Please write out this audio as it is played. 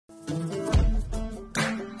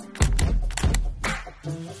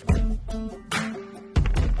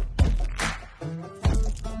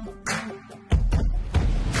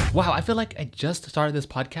Wow, I feel like I just started this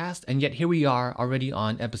podcast and yet here we are already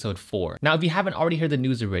on episode 4. Now, if you haven't already heard the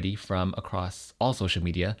news already from across all social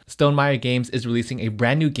media, Stonemaier Games is releasing a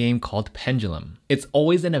brand new game called Pendulum. It's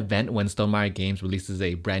always an event when Stonemaier Games releases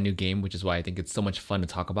a brand new game, which is why I think it's so much fun to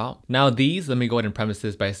talk about. Now these, let me go ahead and premise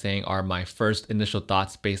this by saying, are my first initial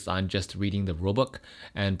thoughts based on just reading the rulebook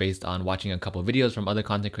and based on watching a couple of videos from other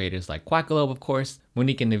content creators like Quackalope, of course,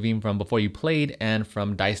 Monique and Naveem from Before You Played, and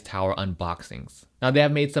from Dice Tower Unboxings. Now they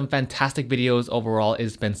have made some fantastic videos overall.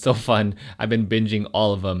 It's been so fun. I've been binging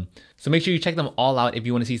all of them. So make sure you check them all out if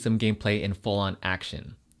you want to see some gameplay in full-on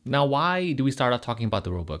action. Now why do we start off talking about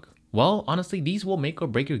the rulebook? Well, honestly, these will make or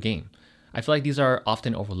break your game. I feel like these are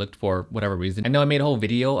often overlooked for whatever reason. I know I made a whole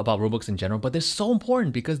video about rulebooks in general, but they're so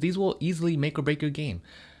important because these will easily make or break your game.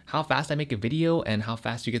 How fast I make a video and how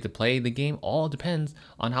fast you get to play the game all depends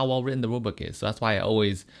on how well written the rulebook is. So that's why I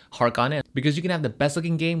always hark on it, because you can have the best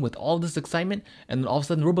looking game with all this excitement and then all of a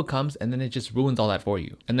sudden the rulebook comes and then it just ruins all that for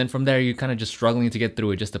you. And then from there, you're kind of just struggling to get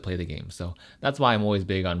through it just to play the game. So that's why I'm always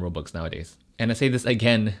big on rulebooks nowadays. And I say this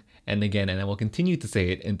again and again, and I will continue to say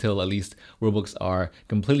it until at least rulebooks are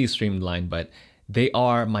completely streamlined, but they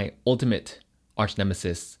are my ultimate arch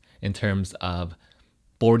nemesis in terms of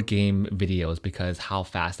board game videos, because how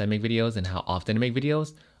fast I make videos and how often I make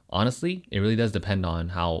videos, honestly, it really does depend on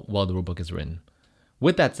how well the rulebook is written.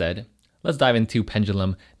 With that said, let's dive into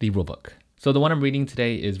Pendulum, the rulebook. So the one I'm reading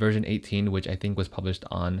today is version 18, which I think was published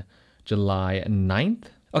on July 9th.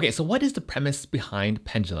 Okay, so what is the premise behind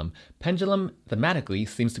Pendulum? Pendulum thematically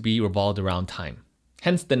seems to be revolved around time,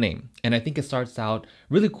 hence the name. And I think it starts out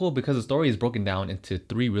really cool because the story is broken down into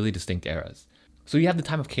 3 really distinct eras. So you have the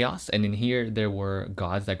time of chaos, and in here there were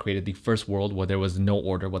gods that created the first world where there was no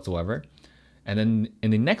order whatsoever. And then in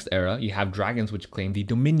the next era, you have dragons which claim the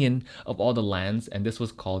dominion of all the lands, and this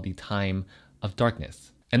was called the time of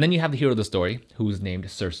darkness. And then you have the hero of the story, who is named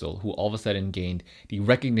Sersul, who all of a sudden gained the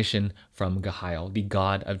recognition from Gahail, the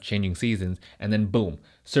god of changing seasons, and then boom,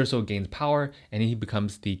 Sersul gains power and he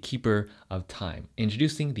becomes the keeper of time,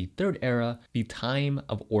 introducing the 3rd era, the time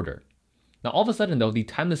of order. Now, all of a sudden, though, the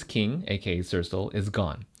timeless king, aka Sersul, is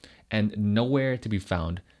gone and nowhere to be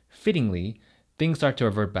found. Fittingly, things start to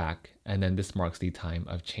revert back, and then this marks the time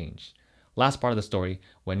of change. Last part of the story,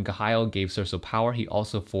 when Gahail gave Sersul power, he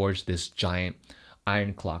also forged this giant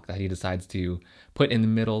iron clock that he decides to put in the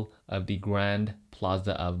middle of the grand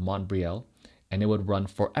plaza of Montbriel, and it would run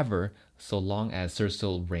forever so long as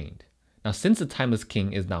Sersul reigned. Now, since the timeless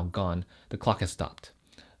king is now gone, the clock has stopped.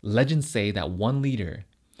 Legends say that one leader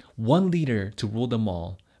to rule them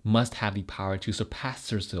all must have the power to surpass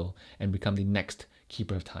Sersul and become the next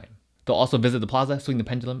keeper of time. They'll also visit the plaza, swing the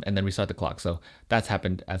pendulum, and then restart the clock. So that's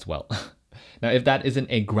happened as well. Now, if that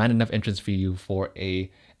isn't a grand enough entrance for you for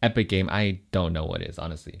a epic game, I don't know what is,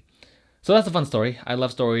 honestly. So that's a fun story. I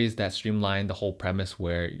love stories that streamline the whole premise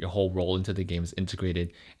where your whole role into the game is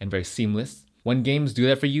integrated and very seamless. When games do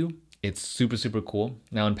that for you, it's super, super cool.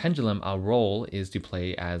 Now in Pendulum, our role is to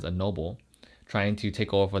play as a noble, trying to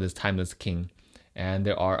take over for this timeless king. And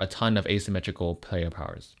there are a ton of asymmetrical player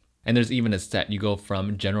powers. And there's even a set. You go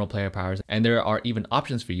from general player powers, and there are even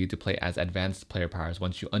options for you to play as advanced player powers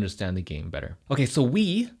once you understand the game better. Okay, so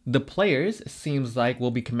we, the players, seems like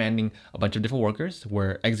we'll be commanding a bunch of different workers.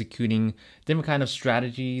 We're executing different kind of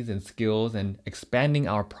strategies and skills and expanding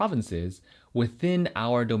our provinces within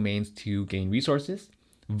our domains to gain resources,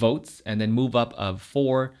 votes, and then move up of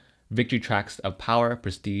 4 victory tracks of power,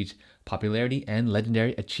 prestige, popularity, and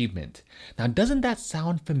legendary achievement. Now, doesn't that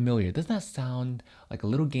sound familiar? Doesn't that sound like a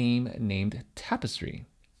little game named Tapestry?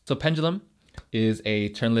 So Pendulum is a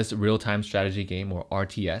turnless real-time strategy game, or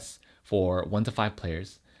RTS, for 1 to 5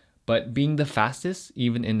 players. But being the fastest,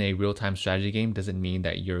 even in a real-time strategy game, doesn't mean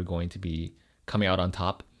that you're going to be coming out on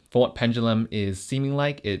top. For what Pendulum is seeming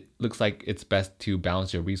like, it looks like it's best to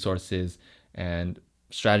balance your resources and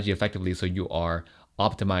strategy effectively so you are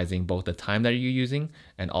optimizing both the time that you're using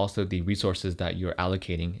and also the resources that you're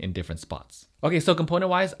allocating in different spots. Okay, so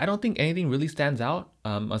component-wise, I don't think anything really stands out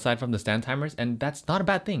aside from the stand timers, and that's not a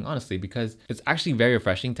bad thing, honestly, because it's actually very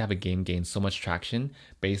refreshing to have a game gain so much traction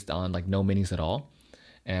based on like no minis at all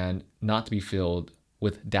and not to be filled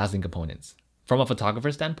with dazzling components. From a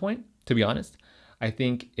photographer standpoint, to be honest, I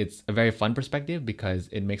think it's a very fun perspective because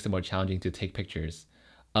it makes it more challenging to take pictures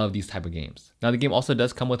of these type of games. Now, the game also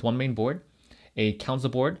does come with 1 main board, a council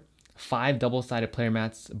board, 5 double-sided player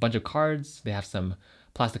mats, a bunch of cards. They have some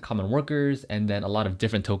plastic common workers, and then a lot of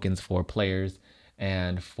different tokens for players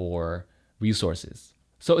and for resources.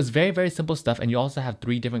 So it's very, very simple stuff. And you also have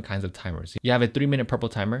 3 different kinds of timers. You have a 3-minute purple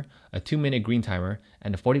timer, a 2-minute green timer,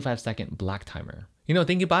 and a 45-second black timer. You know,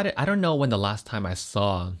 thinking about it, I don't know when the last time I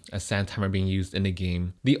saw a sand timer being used in a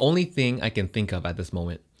game. The only thing I can think of at this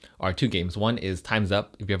moment are 2 games. One is Time's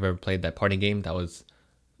Up. If you ever played that party game, that was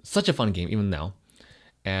such a fun game, even now.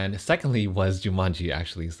 And secondly was Jumanji,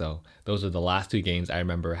 actually. So those are the last 2 games I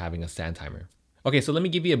remember having a sand timer. Okay, so let me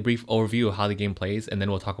give you a brief overview of how the game plays, and then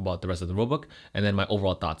we'll talk about the rest of the rulebook, and then my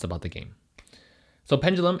overall thoughts about the game. So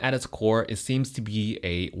Pendulum, at its core, it seems to be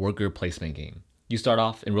a worker placement game. You start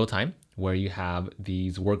off in real time, where you have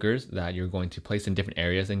these workers that you're going to place in different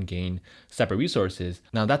areas and gain separate resources.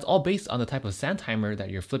 Now that's all based on the type of sand timer that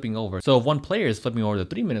you're flipping over. So if one player is flipping over the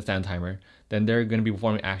 3-minute sand timer, then they're going to be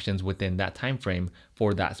performing actions within that time frame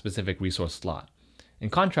for that specific resource slot. In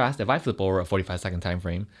contrast, if I flip over a 45-second time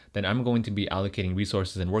frame, then I'm going to be allocating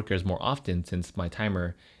resources and workers more often since my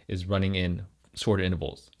timer is running in shorter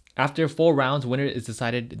intervals. After 4 rounds, winner is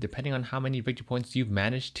decided depending on how many victory points you've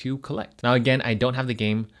managed to collect. Now again, I don't have the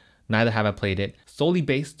game, neither have I played it, solely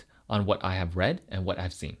based on what I have read and what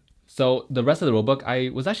I've seen. So the rest of the rulebook, I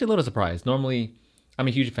was actually a little surprised. Normally, I'm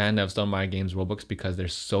a huge fan of Stonemaier Games rulebooks because they're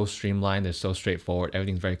so streamlined, they're so straightforward,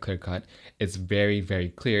 everything's very clear cut. It's very, very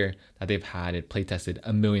clear that they've had it play tested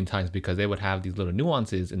a million times because they would have these little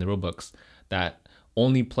nuances in the rulebooks that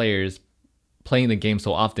only players playing the game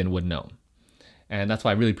so often would know. And that's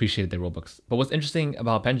why I really appreciated the rulebooks. But what's interesting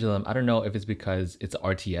about Pendulum, I don't know if it's because it's an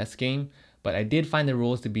RTS game, but I did find the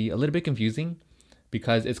rules to be a little bit confusing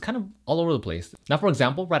because it's kind of all over the place. Now, for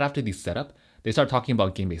example, right after the setup, they start talking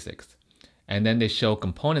about game basics. And then they show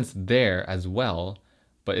components there as well,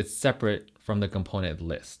 but it's separate from the component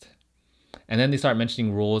list. And then they start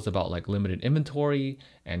mentioning rules about like limited inventory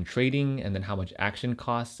and trading, and then how much action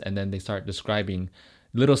costs. And then they start describing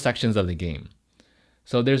little sections of the game.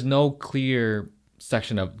 So there's no clear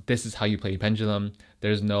section of this is how you play Pendulum.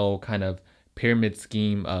 There's no kind of pyramid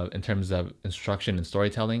scheme in terms of instruction and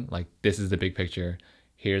storytelling. Like this is the big picture.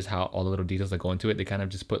 Here's how all the little details that go into it. They kind of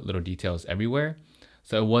just put little details everywhere.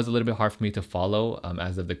 So it was a little bit hard for me to follow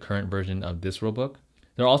as of the current version of this rulebook.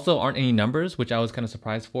 There also aren't any numbers, which I was kind of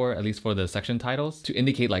surprised for, at least for the section titles, to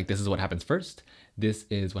indicate like this is what happens first, this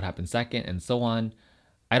is what happens second, and so on.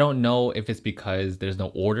 I don't know if it's because there's no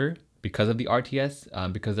order because of the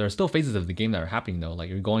RTS, because there are still phases of the game that are happening though. Like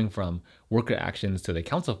you're going from worker actions to the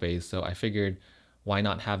council phase, so I figured why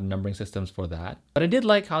not have numbering systems for that. But I did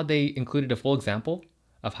like how they included a full example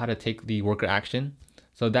of how to take the worker action.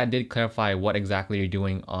 So that did clarify what exactly you're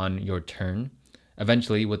doing on your turn,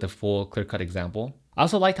 eventually with a full clear-cut example. I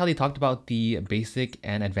also liked how they talked about the basic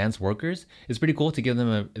and advanced workers. It's pretty cool to give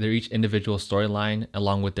them their each individual storyline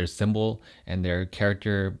along with their symbol and their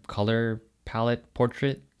character color palette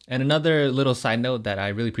portrait. And another little side note that I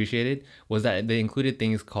really appreciated was that they included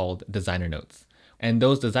things called designer notes. And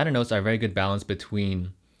those designer notes are a very good balance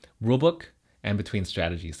between rulebook and between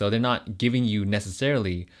strategy. So they're not giving you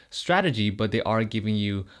necessarily strategy, but they are giving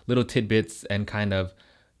you little tidbits and kind of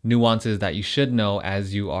nuances that you should know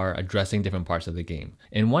as you are addressing different parts of the game.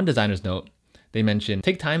 In one designer's note, they mention,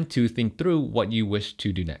 take time to think through what you wish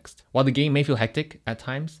to do next. While the game may feel hectic at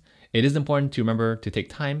times, it is important to remember to take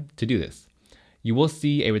time to do this. You will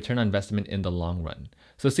see a return on investment in the long run.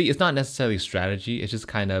 So see, it's not necessarily strategy, it's just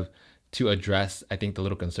kind of to address, I think, the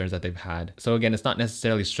little concerns that they've had. So again, it's not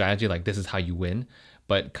necessarily strategy, like this is how you win,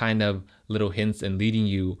 but kind of little hints and leading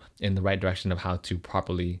you in the right direction of how to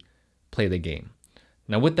properly play the game.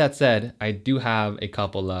 Now, with that said, I do have a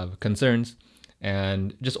couple of concerns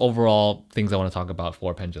and just overall things I want to talk about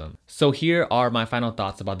for Pendulum. So here are my final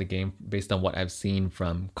thoughts about the game based on what I've seen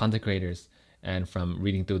from content creators and from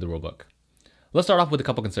reading through the rulebook. Let's start off with a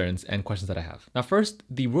couple concerns and questions that I have. Now, first,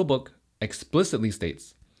 the rulebook explicitly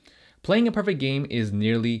states, playing a perfect game is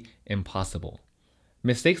nearly impossible.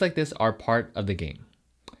 Mistakes like this are part of the game.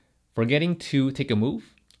 Forgetting to take a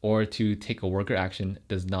move or to take a worker action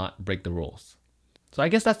does not break the rules. So I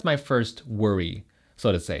guess that's my first worry,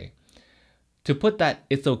 so to say. To put that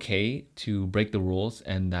it's okay to break the rules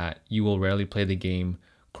and that you will rarely play the game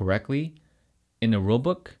correctly in a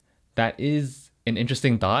rulebook, that is an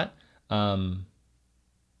interesting thought.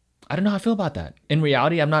 I don't know how I feel about that. In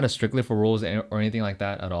reality, I'm not a stickler for rules or anything like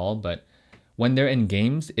that at all, but when they're in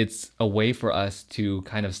games, it's a way for us to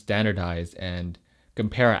kind of standardize and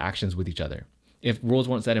compare our actions with each other. If rules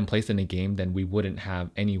weren't set in place in a game, then we wouldn't have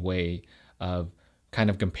any way of kind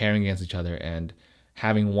of comparing against each other and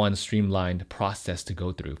having one streamlined process to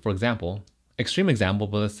go through. For example, extreme example,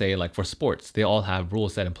 but let's say like for sports, they all have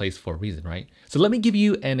rules set in place for a reason, right? So let me give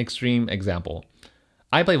you an extreme example.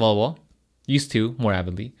 I play volleyball, used to more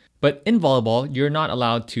avidly, but in volleyball, you're not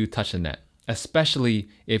allowed to touch the net. especially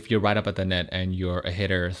if you're right up at the net and you're a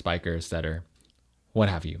hitter, spiker, setter, what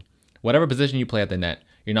have you. Whatever position you play at the net,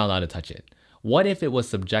 you're not allowed to touch it. What if it was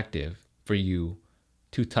subjective for you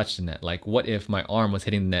to touch the net? Like, what if my arm was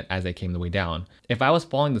hitting the net as I came the way down? If I was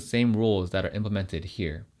following the same rules that are implemented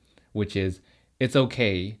here, which is it's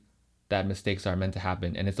okay that mistakes are meant to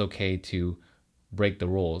happen and it's okay to break the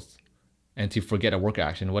rules and to forget a work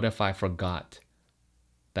action, what if I forgot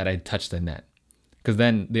that I touched the net? Because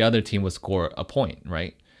then the other team would score a point,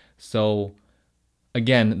 right? So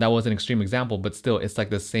again, that was an extreme example, but still it's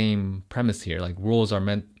like the same premise here. Like, rules are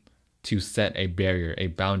meant to set a barrier, a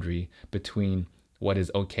boundary between what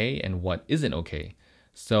is okay and what isn't okay.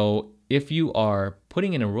 So if you are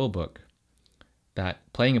putting in a rule book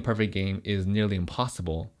that playing a perfect game is nearly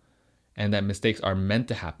impossible and that mistakes are meant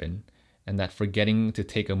to happen and that forgetting to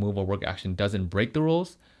take a move or work action doesn't break the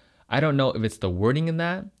rules, I don't know if it's the wording in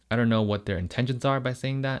that. I don't know what their intentions are by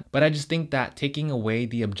saying that, but I just think that taking away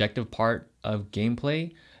the objective part of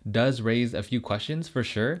gameplay does raise a few questions for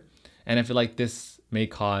sure. And I feel like this may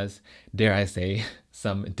cause, dare I say,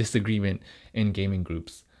 some disagreement in gaming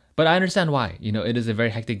groups. But I understand why. You know, it is a very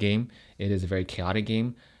hectic game. It is a very chaotic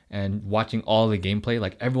game. And watching all the gameplay,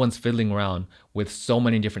 like everyone's fiddling around with so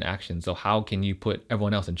many different actions. So how can you put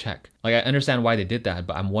everyone else in check? Like, I understand why they did that,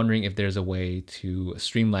 but I'm wondering if there's a way to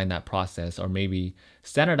streamline that process or maybe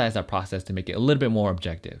standardize that process to make it a little bit more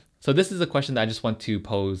objective. So this is a question that I just want to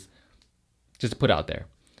pose, just to put out there.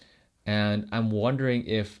 And I'm wondering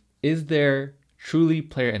is there truly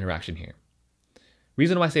player interaction here?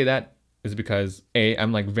 Reason why I say that is because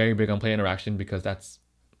I'm like very big on player interaction because that's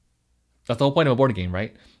the whole point of a board game,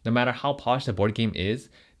 right? No matter how polished the board game is,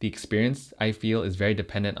 the experience, I feel, is very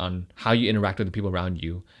dependent on how you interact with the people around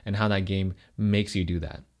you and how that game makes you do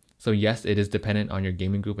that. So yes, it is dependent on your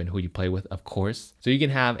gaming group and who you play with, of course. So you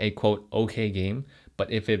can have a quote, okay game, but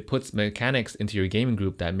if it puts mechanics into your gaming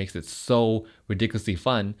group that makes it so ridiculously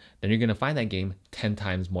fun, then you're gonna find that game 10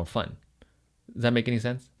 times more fun. Does that make any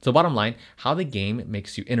sense? So bottom line, how the game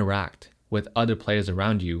makes you interact with other players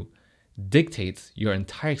around you dictates your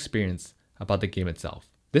entire experience about the game itself.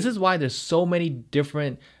 This is why there's so many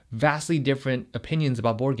different, vastly different opinions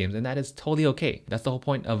about board games, and that is totally okay. That's the whole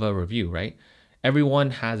point of a review, right? Everyone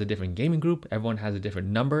has a different gaming group. Everyone has a different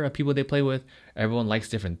number of people they play with. Everyone likes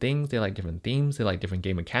different things. They like different themes. They like different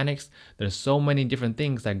game mechanics. There's so many different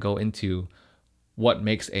things that go into what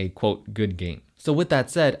makes a quote good game. So with that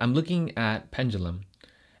said, I'm looking at Pendulum,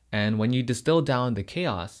 and when you distill down the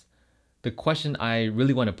chaos, the question I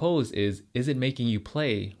really want to pose is it making you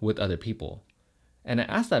play with other people? And I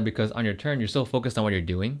ask that because on your turn, you're so focused on what you're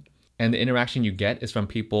doing, and the interaction you get is from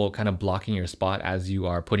people kind of blocking your spot as you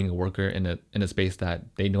are putting a worker in a space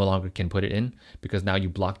that they no longer can put it in because now you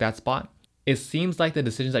block that spot. It seems like the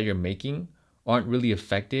decisions that you're making aren't really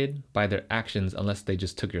affected by their actions unless they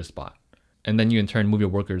just took your spot. And then you in turn move your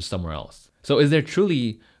workers somewhere else. So is there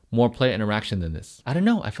truly more player interaction than this? I don't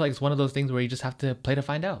know. I feel like it's one of those things where you just have to play to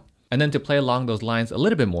find out. And then to play along those lines a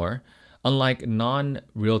little bit more, unlike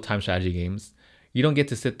non-real-time strategy games, you don't get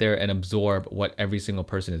to sit there and absorb what every single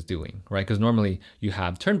person is doing, right? Because normally you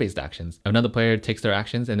have turn-based actions. Another player takes their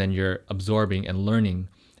actions and then you're absorbing and learning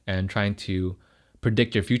and trying to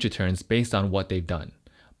predict your future turns based on what they've done.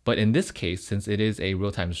 But in this case, since it is a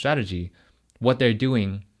real-time strategy, what they're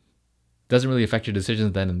doing doesn't really affect your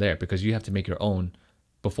decisions then and there because you have to make your own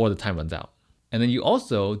before the time runs out. And then you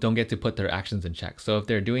also don't get to put their actions in check. So if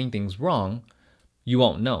they're doing things wrong, you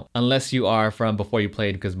won't know. Unless you are from before you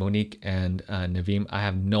played, because Monique and Naveem, I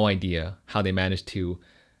have no idea how they managed to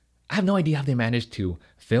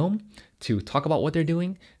film, to talk about what they're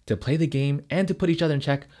doing, to play the game, and to put each other in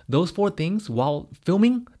check. Those 4 things while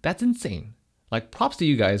filming, that's insane. Like, props to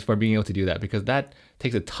you guys for being able to do that because that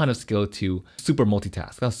takes a ton of skill to super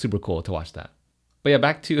multitask. That's super cool to watch that. But yeah,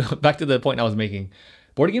 back to the point I was making.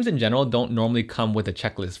 Board games in general don't normally come with a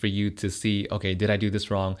checklist for you to see, okay, did I do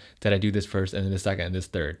this wrong? Did I do this first and then this second and this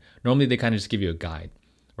third? Normally they kind of just give you a guide,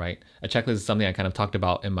 right? A checklist is something I kind of talked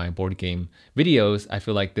about in my board game videos. I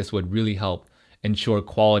feel like this would really help ensure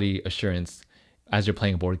quality assurance as you're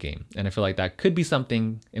playing a board game. And I feel like that could be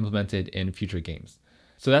something implemented in future games.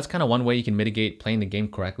 So that's kind of one way you can mitigate playing the game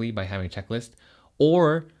correctly by having a checklist,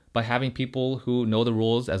 or by having people who know the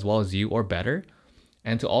rules as well as you or better,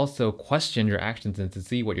 and to also question your actions and to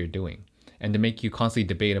see what you're doing, and to make you constantly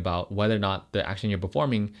debate about whether or not the action you're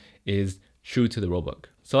performing is true to the rulebook.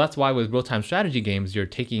 So that's why with real-time strategy games, you're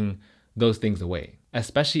taking those things away,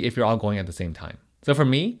 especially if you're all going at the same time. So for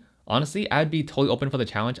me, honestly, I'd be totally open for the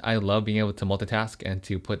challenge. I love being able to multitask and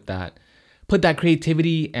to put that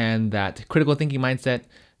creativity and that critical thinking mindset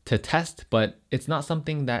to test, but it's not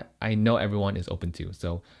something that I know everyone is open to.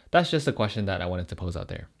 So that's just a question that I wanted to pose out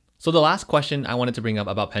there. So the last question I wanted to bring up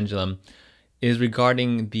about Pendulum is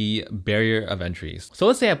regarding the barrier of entries. So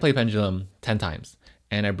let's say I play Pendulum 10 times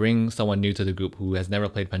and I bring someone new to the group who has never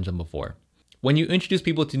played Pendulum before. When you introduce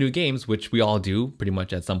people to new games, which we all do pretty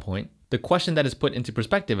much at some point, the question that is put into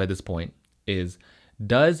perspective at this point is,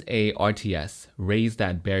 does a RTS raise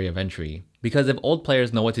that barrier of entry? Because if old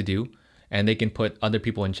players know what to do and they can put other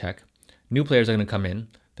people in check, new players are going to come in.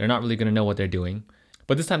 They're not really going to know what they're doing.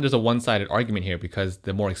 But this time there's a one-sided argument here because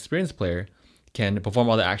the more experienced player can perform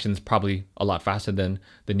all the actions probably a lot faster than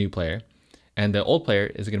the new player. And the old player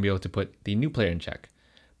is going to be able to put the new player in check.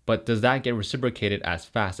 But does that get reciprocated as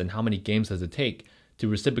fast? And how many games does it take to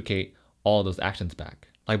reciprocate all those actions back?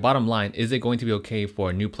 Like, bottom line, is it going to be okay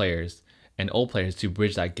for new players and old players to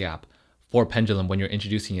bridge that gap for Pendulum when you're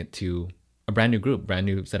introducing it to a brand new group, brand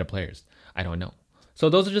new set of players? I don't know. So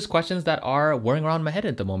those are just questions that are whirling around my head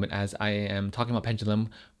at the moment as I am talking about Pendulum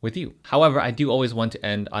with you. However, I do always want to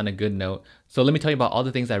end on a good note. So let me tell you about all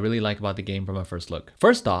the things I really like about the game from a first look.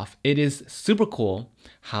 First off, it is super cool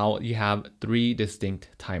how you have 3 distinct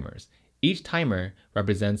timers. Each timer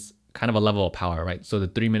represents kind of a level of power, right? So the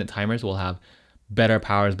 3-minute timers will have better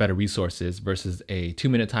powers, better resources versus a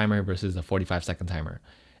 2-minute timer versus a 45-second timer.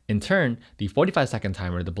 In turn, the 45-second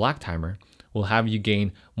timer, the black timer, will have you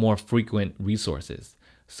gain more frequent resources.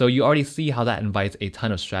 So you already see how that invites a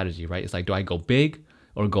ton of strategy, right? It's like, do I go big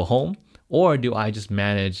or go home? Or do I just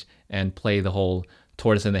manage and play the whole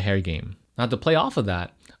tortoise and the hare game? Now, to play off of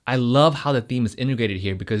that, I love how the theme is integrated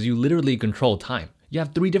here because you literally control time. You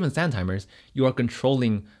have 3 different stand timers. You are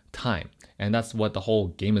controlling time. And that's what the whole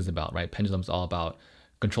game is about, right? Pendulum's all about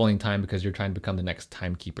controlling time because you're trying to become the next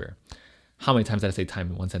timekeeper. How many times did I say time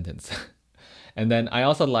in one sentence? And then I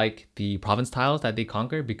also like the province tiles that they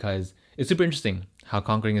conquer because it's super interesting how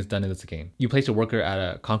conquering is done in this game. You place a worker at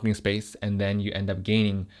a conquering space and then you end up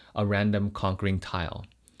gaining a random conquering tile.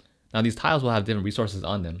 Now these tiles will have different resources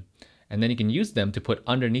on them, and then you can use them to put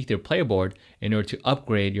underneath your player board in order to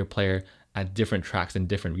upgrade your player at different tracks and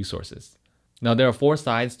different resources. Now there are 4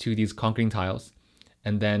 sides to these conquering tiles,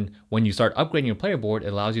 and then when you start upgrading your player board,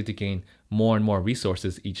 it allows you to gain more and more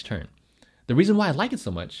resources each turn. The reason why I like it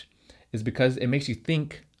so much is because it makes you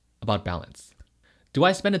think about balance. Do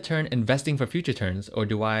I spend a turn investing for future turns, or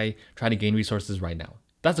do I try to gain resources right now?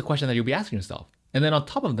 That's a question that you'll be asking yourself. And then on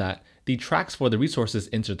top of that, the tracks for the resources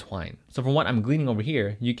intertwine. So from what I'm gleaning over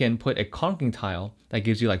here, you can put a conquering tile that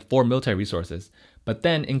gives you like 4 military resources, but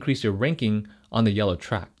then increase your ranking on the yellow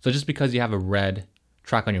track. So just because you have a red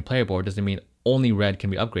track on your player board doesn't mean only red can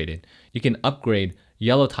be upgraded. You can upgrade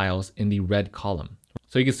yellow tiles in the red column.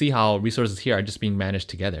 So you can see how resources here are just being managed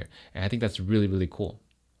together. And I think that's really, really cool.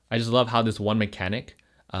 I just love how this one mechanic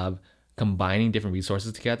of combining different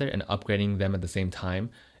resources together and upgrading them at the same time,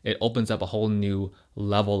 it opens up a whole new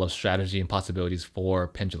level of strategy and possibilities for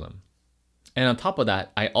Pendulum. And on top of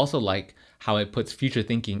that, I also like how it puts future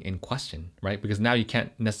thinking in question, right? Because now you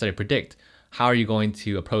can't necessarily predict how are you going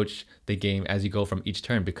to approach the game as you go from each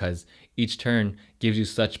turn, because each turn gives you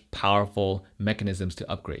such powerful mechanisms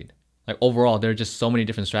to upgrade. Like overall, there are just so many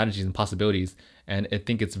different strategies and possibilities, and I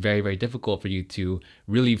think it's very, very difficult for you to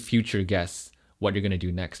really future guess what you're going to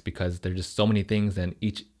do next because there's just so many things and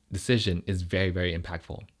each decision is very, very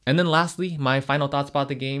impactful. And then lastly, my final thoughts about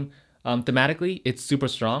the game. Thematically, it's super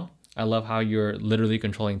strong. I love how you're literally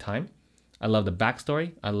controlling time. I love the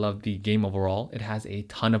backstory. I love the game overall. It has a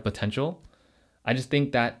ton of potential. I just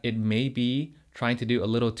think that it may be trying to do a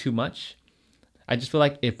little too much. I just feel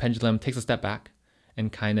like if Pendulum takes a step back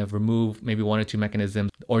and kind of remove maybe 1 or 2 mechanisms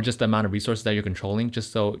or just the amount of resources that you're controlling,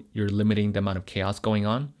 just so you're limiting the amount of chaos going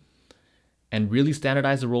on, and really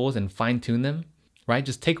standardize the rules and fine tune them, right?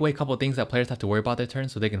 Just take away a couple of things that players have to worry about their turn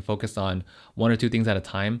so they can focus on 1 or 2 things at a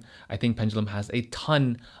time. I think Pendulum has a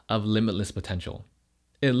ton of limitless potential.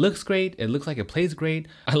 It looks great. It looks like it plays great.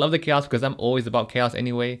 I love the chaos because I'm always about chaos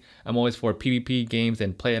anyway. I'm always for PvP games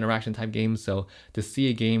and player interaction type games. So to see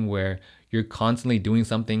a game where you're constantly doing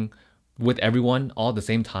something with everyone all at the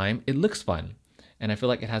same time, it looks fun. And I feel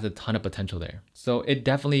like it has a ton of potential there. So it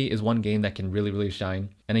definitely is one game that can really, really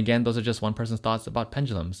shine. And again, those are just one person's thoughts about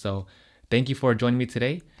Pendulum. So thank you for joining me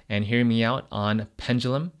today and hearing me out on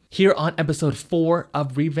Pendulum here on episode 4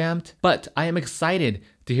 of Revamped. But I am excited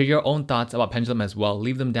to hear your own thoughts about Pendulum as well.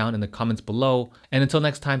 Leave them down in the comments below. And until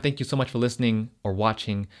next time, thank you so much for listening or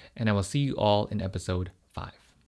watching, and I will see you all in episode